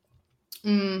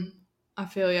 I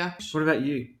feel ya. What about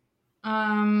you?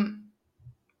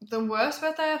 The worst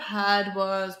birthday I've had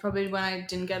was probably when I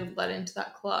didn't get let into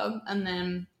that club. And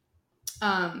then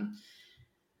for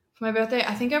my birthday,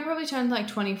 I think I probably turned like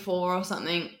 24 or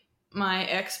something. My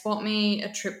ex bought me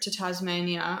a trip to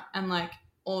Tasmania and like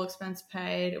all expense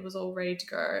paid. It was all ready to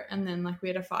go. And then like we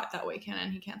had a fight that weekend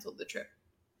and he cancelled the trip.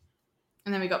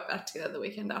 And then we got back together the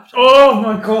weekend after. Oh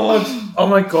my God. Oh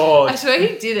my God. I swear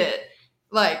he did it.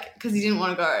 Like, because he didn't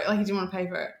want to go. Like, he didn't want to pay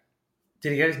for it.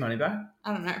 Did he get his money back?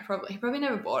 I don't know. Probably. He probably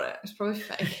never bought it. It's probably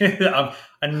fake. I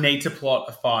need to plot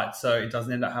a fight so it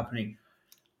doesn't end up happening.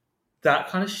 That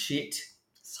kind of shit.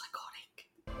 Psychotic.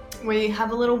 We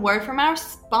have a little word from our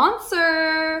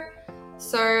sponsor.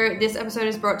 So this episode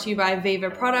is brought to you by Viva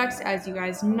Products. As you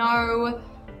guys know,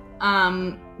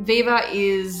 Viva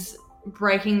is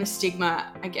breaking the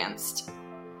stigma against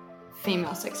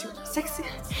female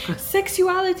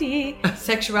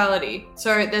sexuality.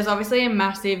 So there's obviously a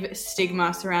massive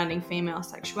stigma surrounding female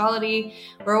sexuality.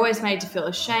 We're always made to feel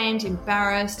ashamed,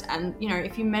 embarrassed, and you know,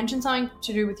 if you mention something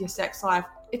to do with your sex life,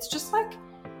 it's just like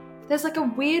there's like a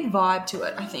weird vibe to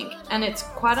it, I think. And it's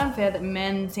quite unfair that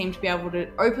men seem to be able to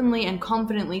openly and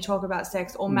confidently talk about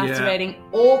sex or masturbating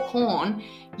or porn,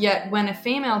 yet when a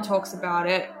female talks about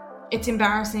it, it's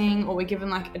embarrassing or we're given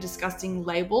like a disgusting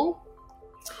label.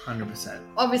 100%.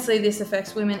 Obviously, this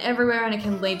affects women everywhere and it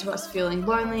can lead to us feeling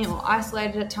lonely or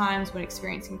isolated at times when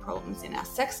experiencing problems in our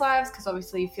sex lives because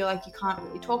obviously you feel like you can't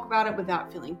really talk about it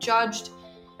without feeling judged.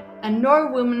 And no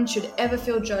woman should ever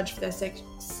feel judged for their sex.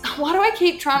 Why do I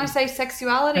keep trying to say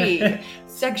sexuality?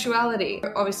 Sexuality.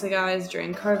 Obviously, guys,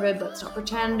 during COVID, let's not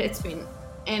pretend it's been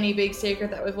any big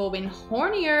secret that we've all been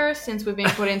hornier since we've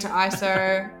been put into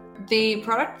ISO. The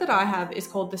product that I have is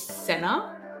called the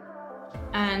Senna.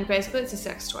 And basically it's a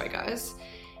sex toy, guys.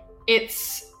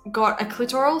 It's got a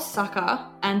clitoral sucker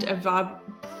and a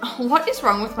what is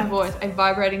wrong with my voice? A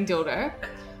vibrating dildo.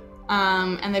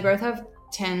 And they both have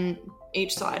 10,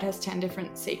 each side has 10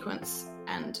 different sequence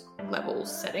and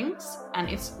levels settings. And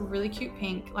it's really cute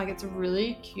pink. Like, it's a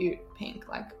really cute pink.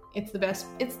 Like, it's the best.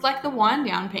 It's like the wind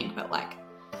down pink, but like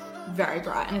very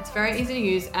bright. And it's very easy to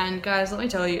use. And guys, let me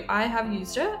tell you, I have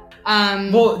used it.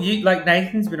 Well,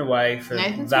 Nathan's been away for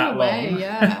that long.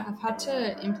 Yeah. I've had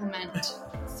to implement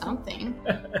something.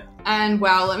 And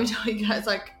wow, let me tell you guys,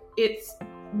 like, it's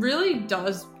really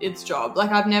does its job.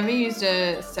 Like, I've never used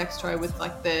a sex toy with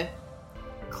like the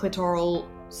clitoral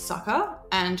sucker,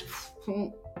 and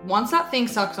once that thing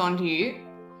sucks onto you,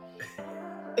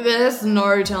 there's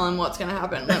no telling what's going to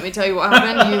happen. Let me tell you what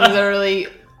happened. You literally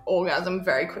orgasm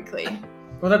very quickly.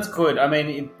 Well, that's good. I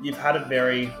mean, you've had a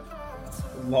very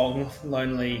long,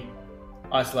 lonely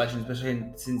isolation, especially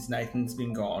since Nathan's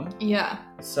been gone. Yeah.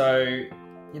 So,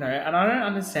 you know, and I don't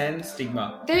understand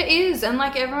stigma. There is, and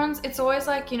like it's always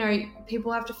like, you know,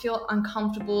 people have to feel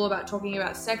uncomfortable about talking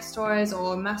about sex toys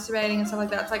or masturbating and stuff like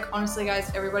that. It's like, honestly,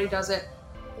 guys, everybody does it.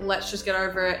 Let's just get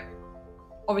over it.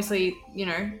 Obviously, you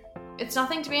know, it's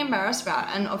nothing to be embarrassed about.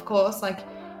 And of course, like,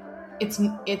 it's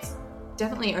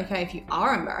definitely okay if you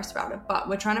are embarrassed about it, but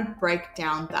we're trying to break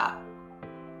down that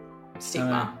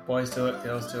stigma. Boys do it,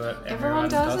 girls do it. Everyone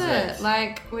does it.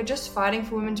 Like, we're just fighting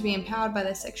for women to be empowered by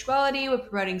their sexuality. We're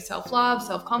promoting self-love,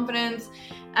 self-confidence,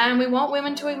 and we want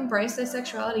women to embrace their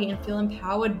sexuality and feel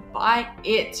empowered by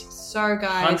it. So,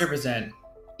 guys, 100%.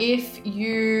 If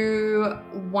you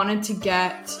wanted to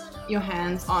get your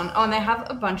hands on, and they have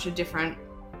a bunch of different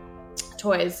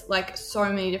toys, like so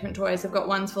many different toys. They've got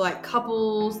ones for like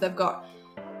couples. They've got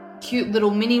cute little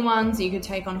mini ones that you could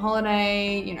take on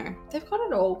holiday. You know, they've got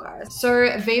it all, guys.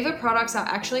 So Viva products are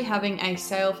actually having a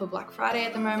sale for Black Friday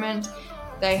at the moment.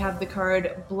 They have the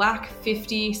code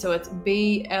BLACK50, so it's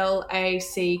BLACK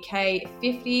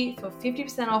 50 for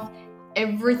 50% off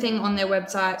everything on their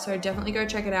website. So definitely go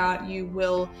check it out. You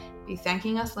will be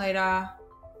thanking us later.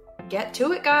 Get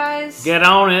to it, guys. Get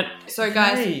on it. So,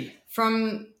 guys,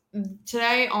 from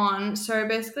today on, so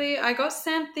basically I got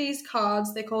sent these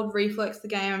cards. They're called Reflex the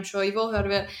Game. I'm sure you've all heard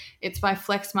of it. It's by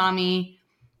Flex Mami.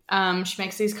 She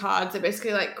makes these cards. They're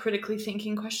basically like critically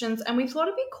thinking questions, and we thought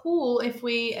it'd be cool if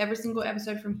we, every single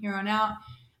episode from here on out,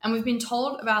 and we've been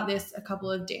told about this a couple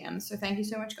of DMs, so thank you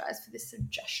so much, guys, for this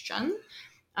suggestion.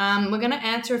 We're going to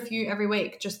answer a few every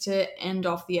week just to end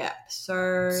off the ep.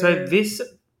 So this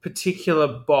particular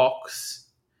box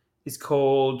is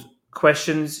called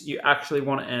Questions You Actually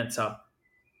Want to Answer.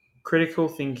 Critical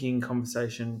Thinking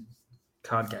Conversation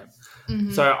Card Game.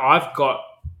 Mm-hmm. So I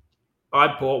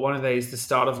bought one of these the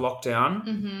start of lockdown.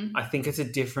 Mm-hmm. I think it's a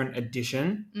different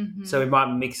edition. Mm-hmm. So we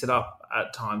might mix it up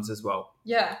at times as well.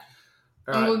 Yeah.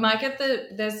 All And right. we might get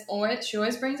she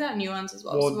always brings out new ones as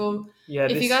well. So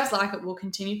if you guys like it, we'll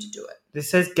continue to do it. This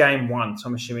says game 1, so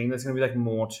I'm assuming there's going to be like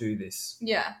more to this.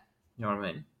 Yeah. You know what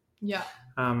I mean? Yeah.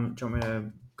 Do you want me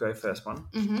to go first one?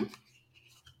 Mm-hmm.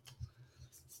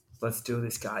 Let's do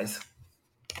this, guys.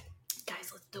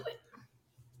 Guys, let's do it.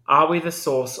 Are we the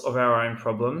source of our own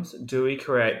problems? Do we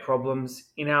create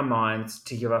problems in our minds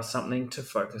to give us something to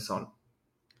focus on?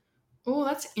 Oh,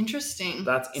 that's interesting.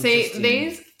 See,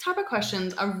 these type of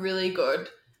questions are really good,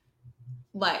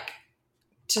 like,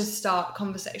 to start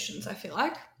conversations, I feel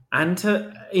like. And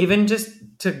to even just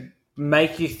to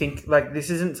make you think, like,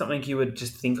 this isn't something you would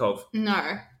just think of.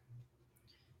 No.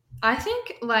 I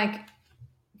think, like,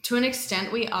 to an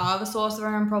extent, we are the source of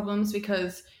our own problems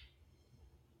because,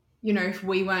 you know, if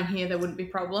we weren't here, there wouldn't be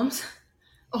problems.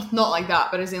 Oh, not like that,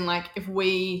 but as in, like, if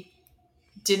we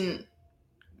didn't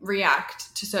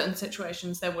react to certain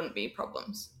situations, there wouldn't be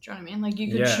problems. Do you know what I mean? Like,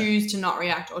 you could choose to not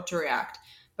react or to react,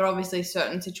 but obviously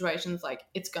certain situations, like,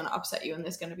 it's going to upset you and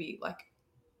there's going to be, like,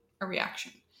 a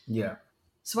reaction. Yeah.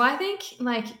 So I think,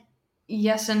 like,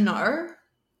 yes and no,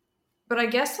 but I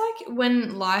guess, like,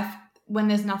 when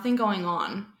there's nothing going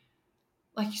on,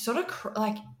 like, you sort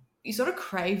of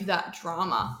crave that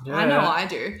drama. Yeah. I know I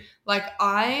do. Like,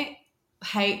 I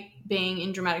hate being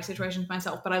in dramatic situations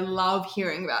myself, but I love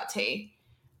hearing about tea.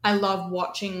 I love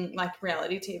watching, like,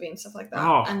 reality TV and stuff like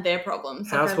that and their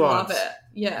problems. Like, I love it.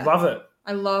 Yeah. Love it.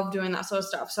 I love doing that sort of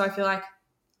stuff. So I feel like,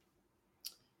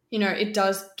 you know, it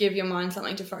does give your mind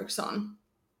something to focus on.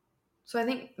 So I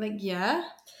think, like, yeah.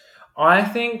 I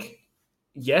think,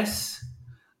 yes.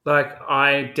 Like,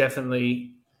 I've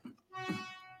definitely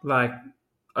in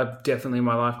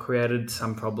my life created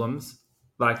some problems.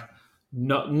 Like,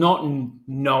 not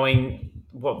knowing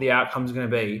what the outcome's going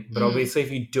to be, but obviously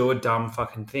if you do a dumb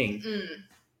fucking thing,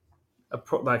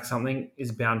 like, something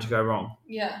is bound to go wrong.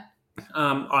 Yeah.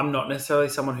 I'm not necessarily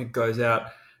someone who goes out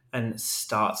and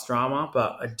starts drama,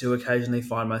 but I do occasionally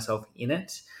find myself in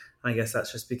it. And I guess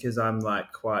that's just because I'm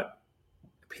like quite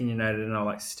opinionated and I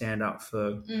like stand up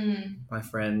for my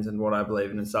friends and what I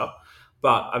believe in and stuff.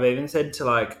 But I've even said to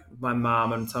like my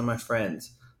mum and some of my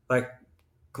friends, like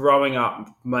growing up,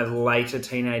 my later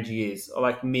teenage years or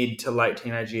like mid to late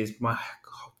teenage years, my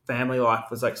family life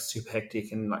was like super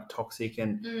hectic and like toxic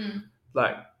and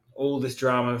like all this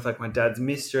drama with like my dad's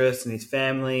mistress and his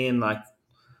family and like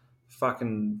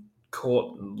fucking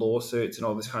court and lawsuits and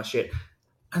all this kind of shit.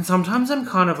 And sometimes I'm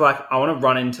kind of like, I want to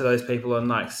run into those people and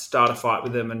like start a fight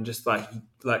with them and just like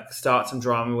start some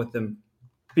drama with them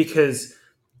because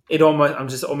I'm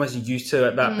just almost used to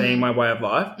that being my way of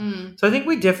life. So I think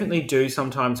we definitely do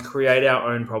sometimes create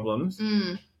our own problems.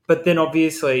 But then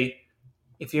obviously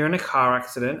if you're in a car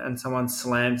accident and someone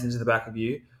slams into the back of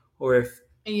you or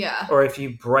if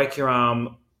you break your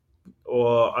arm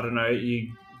or I don't know,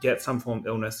 you get some form of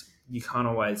illness, you can't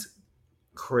always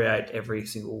create every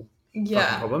single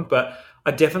fucking problem. But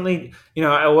I definitely,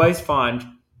 I always find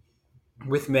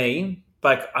with me,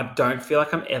 like I don't feel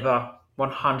like I'm ever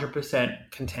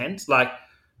 100% content. Like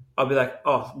I'll be like,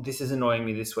 oh, this is annoying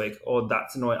me this week or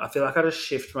that's annoying. I feel like I just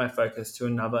shift my focus to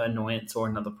another annoyance or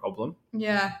another problem.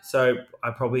 Yeah. So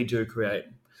I probably do create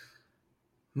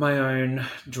my own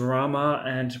drama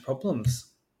and problems.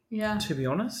 Yeah. To be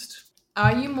honest.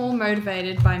 Are you more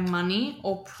motivated by money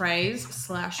or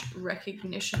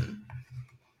praise/recognition?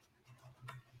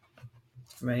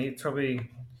 For me, it's probably...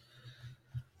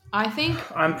 I think...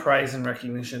 I'm praise and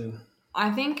recognition. I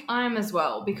think I am as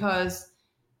well because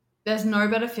there's no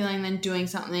better feeling than doing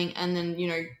something and then,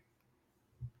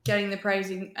 getting the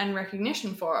praise and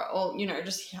recognition for it or,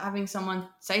 just having someone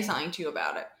say something to you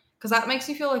about it. Because that makes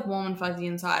you feel like warm and fuzzy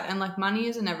inside. And like money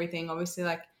isn't everything. Obviously,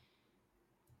 like,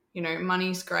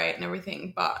 money's great and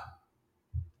everything, but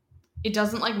it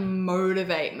doesn't like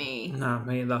motivate me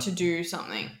to do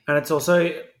something. And it's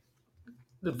also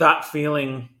that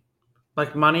feeling,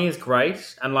 like money is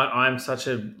great and like I'm such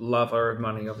a lover of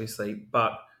money, obviously,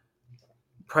 but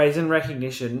praise and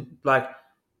recognition, like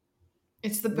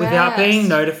it's the best. Without being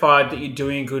notified that you're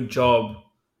doing a good job,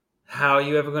 how are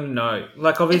you ever going to know?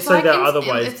 Like obviously there are other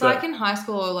ways. It's like in high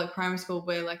school or like primary school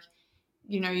where like,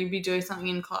 you'd be doing something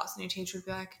in class and your teacher would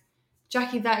be like,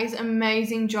 Jackie, that is an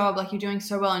amazing job. Like, you're doing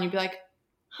so well. And you'd be like,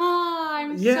 hi,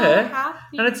 I'm so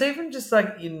happy. And it's even just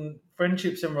like in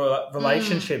friendships and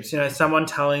relationships, someone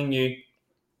telling you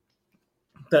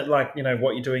that like,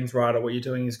 what you're doing is right or what you're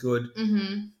doing is good.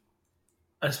 Mm-hmm.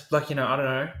 It's like, I don't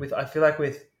know. I feel like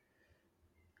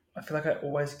I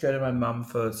always go to my mum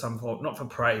for some form, not for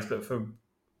praise, but for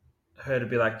her to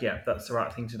be like, yeah, that's the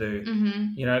right thing to do.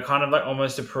 Mm-hmm. Kind of like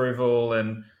almost approval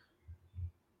and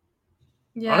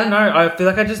yeah. I don't know. I feel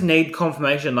like I just need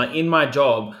confirmation. Like in my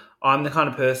job, I'm the kind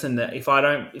of person that if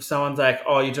someone's like,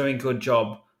 oh, you're doing a good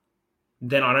job,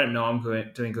 then I don't know I'm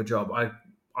doing a good job.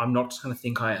 I'm not just going to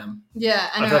think I am. Yeah,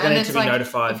 I know. I feel like I need to be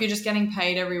notified. If you're just getting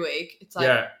paid every week, it's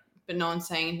like, but no one's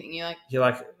saying anything. You're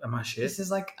like, am I shit? This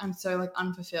is like, I'm so like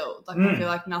unfulfilled. Like I feel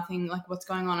like nothing, like what's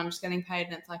going on? I'm just getting paid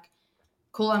and it's like,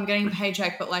 cool, I'm getting a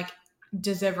paycheck, but like,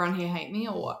 does everyone here hate me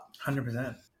or what?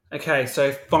 100%. Okay,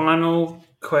 so final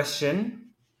question.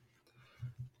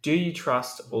 Do you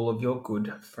trust all of your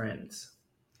good friends?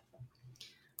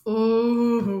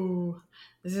 Ooh,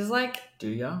 this is like... Do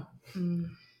ya?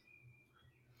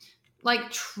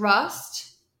 Like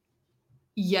trust,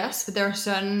 yes, but there are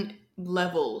certain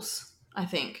levels, I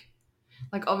think.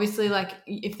 Like obviously, like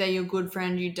if they're your good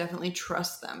friend, you definitely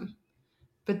trust them.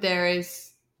 But there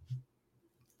is...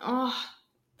 Oh,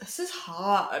 this is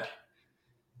hard.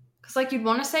 Because like you'd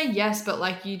want to say yes, but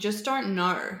like you just don't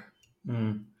know.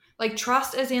 Like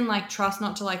trust as in like trust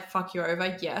not to like fuck you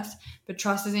over, yes. But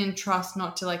trust as in trust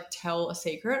not to like tell a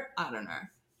secret, I don't know.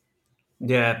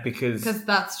 Yeah, because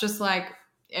that's just like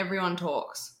everyone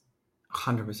talks.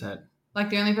 100%. Like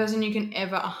the only person you can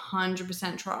ever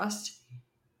 100% trust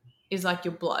is like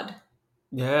your blood.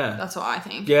 Yeah. That's what I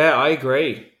think. Yeah, I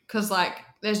agree. Because like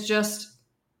there's just...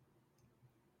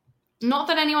 Not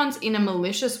that anyone's in a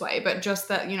malicious way, but just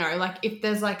that, like if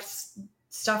there's like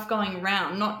stuff going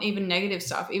around, not even negative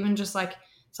stuff, even just like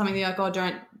something that like, oh,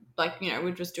 don't, like, we're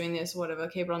just doing this or whatever,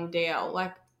 keep it on the DL.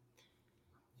 Like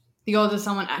the odds of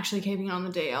someone actually keeping it on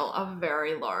the DL are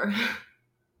very low.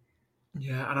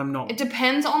 Yeah, and I'm not... It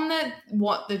depends on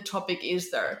what the topic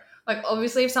is though. Like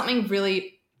obviously if something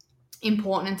really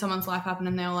important in someone's life happened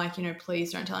and they were like,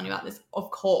 please don't tell anyone about this, of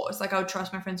course, like I would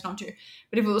trust my friends not to.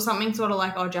 But if it was something sort of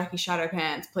like, oh, Jackie shadow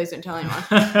pants, please don't tell anyone,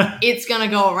 it's gonna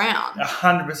go around.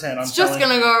 100%. It's just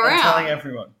gonna go around. I'm telling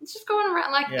everyone. It's just going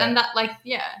around, like, and that, like,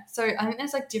 yeah. So I think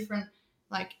there's like different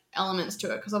like elements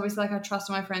to it, because obviously like I trust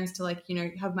my friends to like, you know,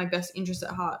 have my best interest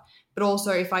at heart, but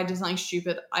also if I did something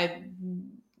stupid,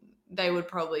 they would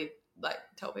probably like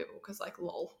tell people because like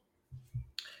lol.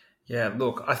 Yeah,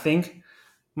 look, I think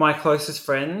my closest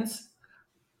friends,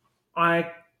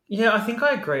 I think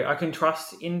I agree. I can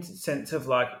trust in the sense of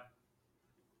like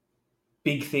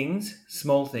big things,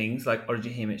 small things, like, oh, did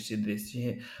you hear Mitch did this?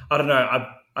 I don't know.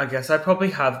 I guess I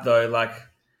probably have, though, like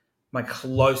my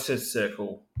closest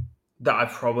circle that I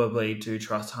probably do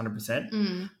trust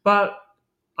 100%. But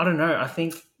I don't know. I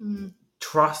think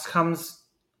trust comes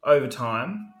over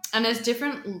time. And there's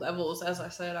different levels, as I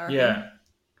said, I reckon. Yeah.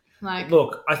 Like,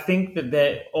 look, I think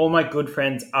that all my good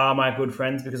friends are my good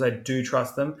friends because I do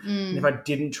trust them. And if I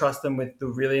didn't trust them with the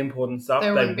really important stuff,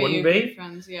 they wouldn't be. Good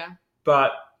friends, yeah.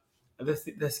 But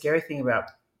the scary thing about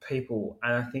people,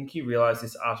 and I think you realise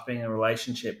this after being in a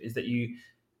relationship, is that you,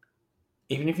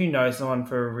 even if you know someone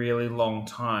for a really long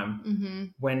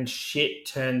time, when shit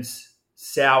turns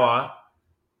sour,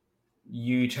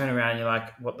 you turn around and you're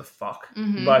like, what the fuck?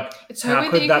 Like,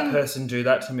 how could that person do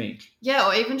that to me? Yeah,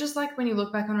 or even just like when you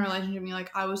look back on a relationship and you're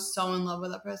like, I was so in love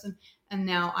with that person and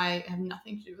now I have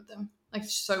nothing to do with them. Like,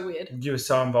 it's so weird. You were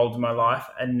so involved in my life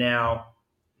and now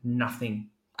nothing.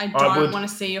 I don't want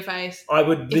to see your face. I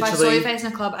would literally... If I saw your face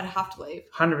in a club, I'd have to leave.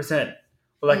 100%.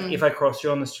 Or like if I crossed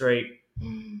you on the street,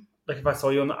 like if I saw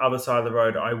you on the other side of the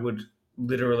road, I would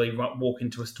literally walk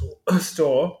into a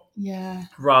store. Yeah.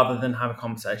 Rather than have a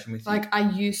conversation with you. Like, I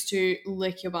used to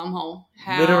lick your bumhole.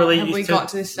 How literally have we got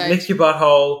to this stage? Lick your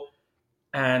butthole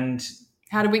and...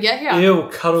 How did we get here? Ew,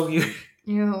 cuddle you.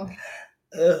 Ew.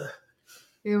 Ugh.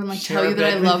 Ew, and like tell you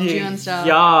that I loved you and stuff.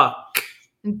 Yuck.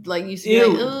 And, like, you used to be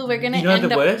like, oh, we're going to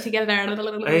end up together.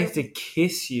 I used to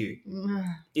kiss you.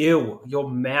 Ew, your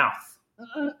mouth.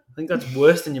 I think that's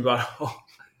worse than your butthole.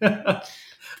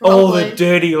 All the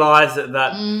dirty lies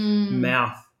that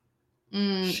mouth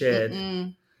shared.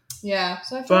 Yeah.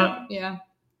 So I feel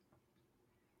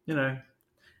you know,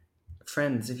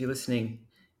 friends, if you're listening,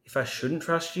 if I shouldn't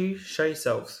trust you, show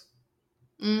yourselves.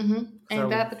 Ain't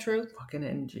that the truth? Fucking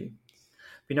end you.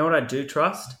 But you know what I do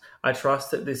trust? I trust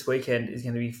that this weekend is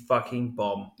going to be fucking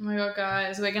bomb. Oh my god,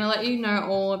 guys, we're going to let you know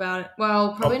all about it.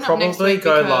 Well, probably I'll not next week.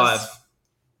 Go live.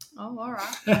 Oh, all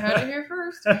right. You heard it here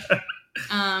first.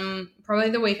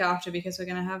 Probably the week after because we're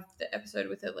going to have the episode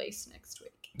with Elise next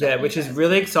week. Yeah, which is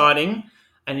really exciting.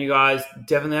 And you guys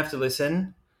definitely have to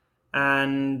listen.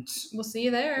 And we'll see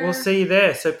you there. We'll see you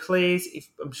there. So please,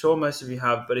 I'm sure most of you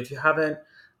have, but if you haven't,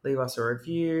 leave us a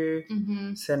review.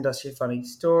 Send us your funny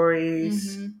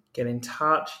stories. Get in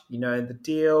touch. You know the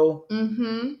deal.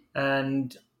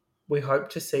 And we hope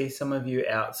to see some of you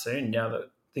out soon now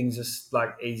that things are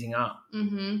like easing up.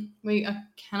 We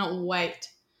cannot wait.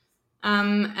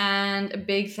 And a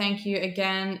big thank you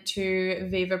again to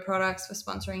Viva Products for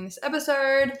sponsoring this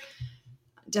episode.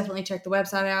 Definitely check the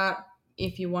website out.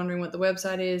 If you're wondering what the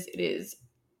website is, it is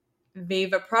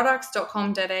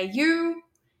vivaproducts.com.au.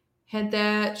 Head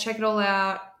there, check it all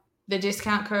out. The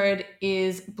discount code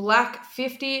is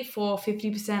BLACK50 for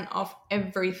 50% off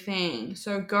everything.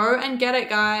 So go and get it,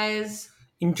 guys.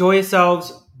 Enjoy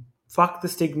yourselves. Fuck the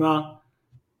stigma.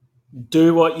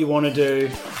 Do what you want to do.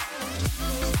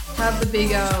 Have the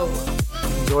big O.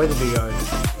 Enjoy the big O.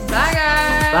 Bye,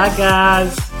 guys. Bye,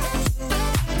 guys.